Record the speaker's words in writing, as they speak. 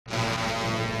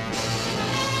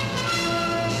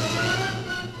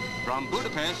From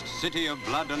Budapest, city of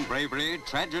blood and bravery,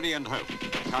 tragedy and hope,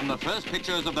 come the first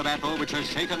pictures of the battle which has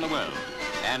shaken the world,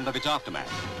 and of its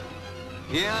aftermath.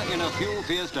 Here, in a few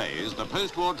fierce days, the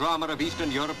post-war drama of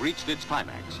Eastern Europe reached its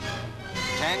climax.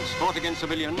 Tanks fought against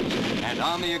civilians, and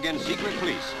army against secret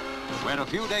police, where a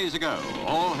few days ago,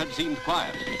 all had seemed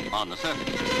quiet on the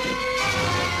surface.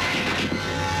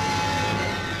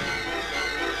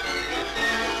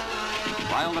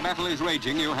 While the battle is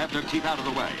raging, you have to keep out of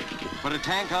the way. But a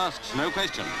tank asks no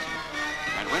questions.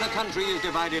 And when a country is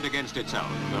divided against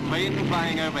itself, the plane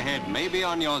flying overhead may be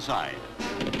on your side,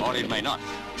 or it may not.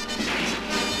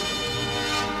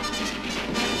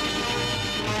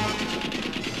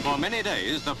 For many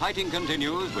days, the fighting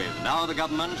continues with now the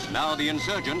government, now the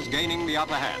insurgents gaining the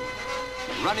upper hand.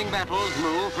 Running battles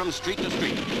move from street to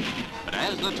street. But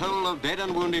as the toll of dead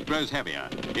and wounded grows heavier,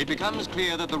 it becomes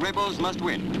clear that the rebels must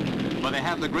win, for they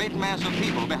have the great mass of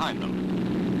people behind them.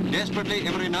 Desperately,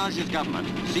 Ivry-Naj's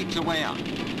government seeks a way out.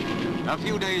 A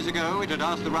few days ago, it had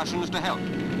asked the Russians to help.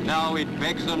 Now it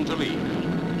begs them to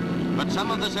leave. But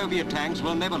some of the Soviet tanks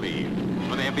will never leave,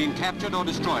 for they have been captured or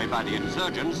destroyed by the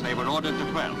insurgents they were ordered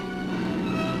to quell.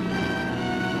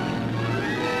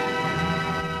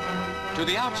 To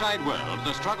the outside world,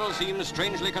 the struggle seems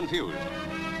strangely confused.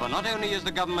 For not only is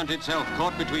the government itself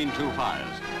caught between two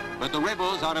fires, but the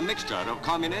rebels are a mixture of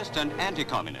communists and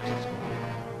anti-communists.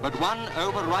 But one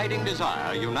overriding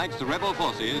desire unites the rebel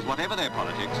forces, whatever their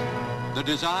politics, the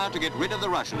desire to get rid of the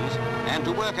Russians and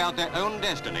to work out their own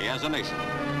destiny as a nation.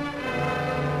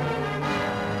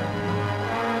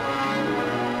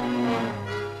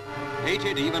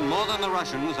 Hated even more than the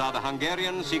Russians are the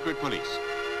Hungarian secret police,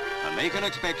 and they can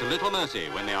expect little mercy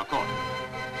when they are caught.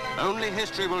 Only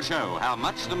history will show how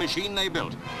much the machine they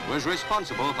built was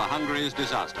responsible for Hungary's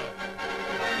disaster.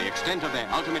 The extent of their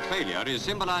ultimate failure is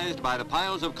symbolized by the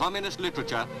piles of communist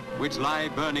literature which lie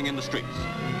burning in the streets.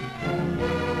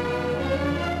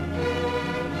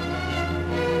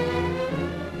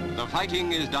 The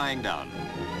fighting is dying down.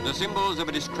 The symbols of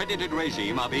a discredited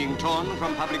regime are being torn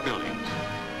from public buildings.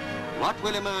 What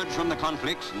will emerge from the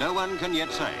conflicts, no one can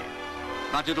yet say.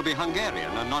 But it'll be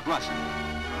Hungarian and not Russian.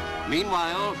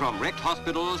 Meanwhile, from wrecked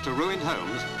hospitals to ruined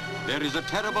homes, there is a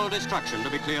terrible destruction to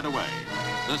be cleared away.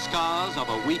 The scars of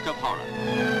a week of horror.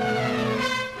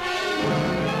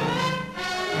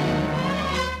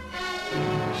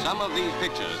 Some of these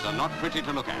pictures are not pretty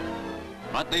to look at,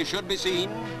 but they should be seen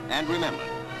and remembered.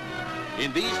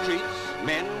 In these streets,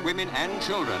 men, women, and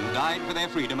children died for their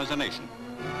freedom as a nation.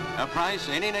 A price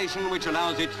any nation which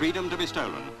allows its freedom to be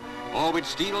stolen, or which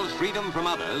steals freedom from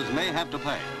others, may have to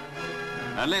pay.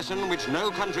 A lesson which no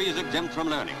country is exempt from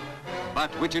learning, but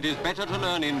which it is better to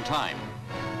learn in time.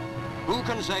 Who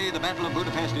can say the Battle of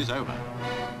Budapest is over?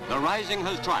 The rising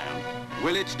has triumphed.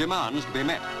 Will its demands be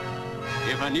met?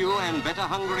 If a new and better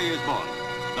Hungary is born,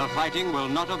 the fighting will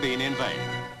not have been in vain.